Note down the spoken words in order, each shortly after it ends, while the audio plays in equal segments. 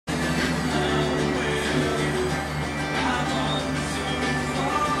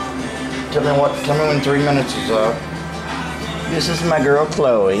Tell me when 3 minutes is up. This is my girl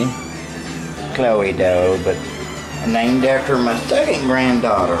Chloe. Chloe though, but named after my second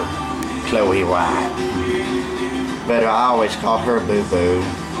granddaughter, Chloe White. But I always call her Boo Boo.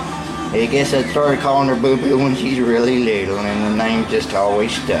 I guess I started calling her Boo Boo when she's really little, and the name just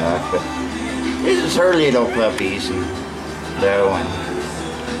always stuck. But this is her little puppies, though. And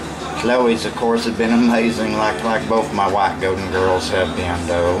Chloe's, of course, have been amazing, like both my white golden girls have been,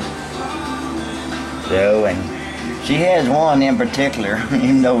 though. So, and she has one in particular,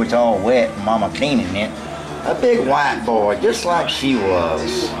 even though it's all wet, Mama cleaning it. A big white boy, just like she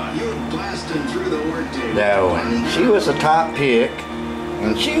was. Though, and she was a top pick,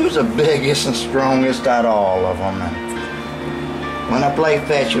 and she was the biggest and strongest out of all of them. And when I play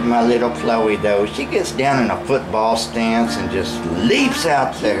fetch with my little Chloe, though, she gets down in a football stance and just leaps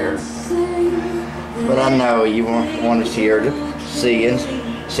out there. But I know you want to see her to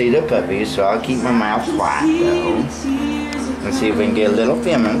see the puppies, so I'll keep my mouth quiet, though. And see if we can get a little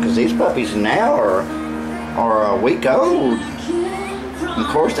filming, because these puppies now are a week old. And of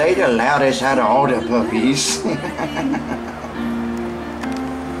course, they the loudest out of all the puppies.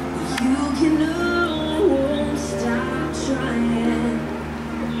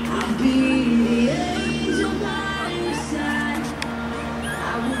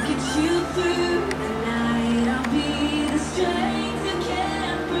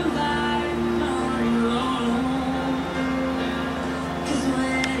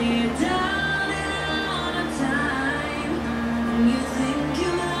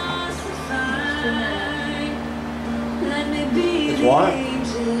 What?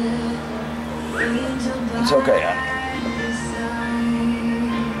 It's okay.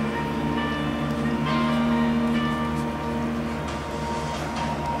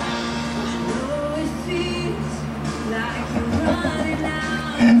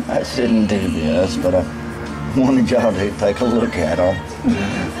 I shouldn't do this, but I wanted y'all to take a look at them.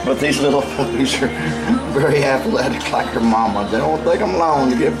 But these little puppies are very athletic like their mama. They don't take them long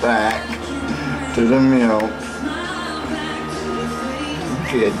to get back to the milk.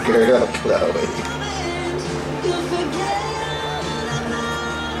 Good girl, Chloe.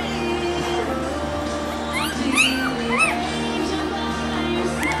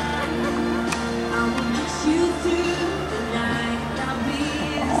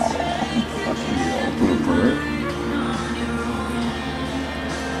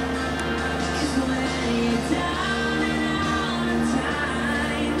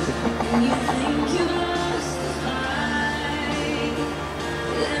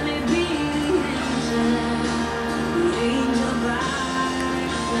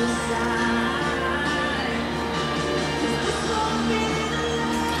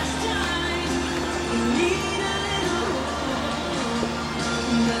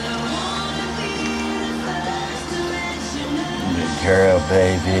 Girl,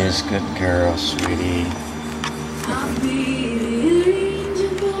 babies, good girl, sweetie. I'll be the angel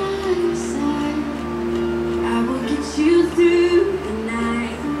by your side. I will get you through the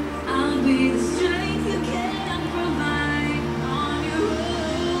night. I'll be the strength you can't provide on your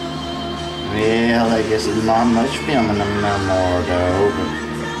own. Well, I guess there's not much filming them no more, though.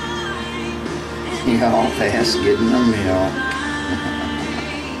 But y'all fast getting the milk.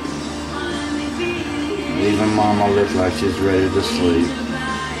 Even Mama looks like she's ready to sleep.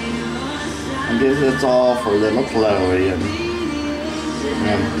 I guess that's all for little Chloe and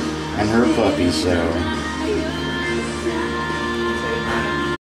her puppy, so.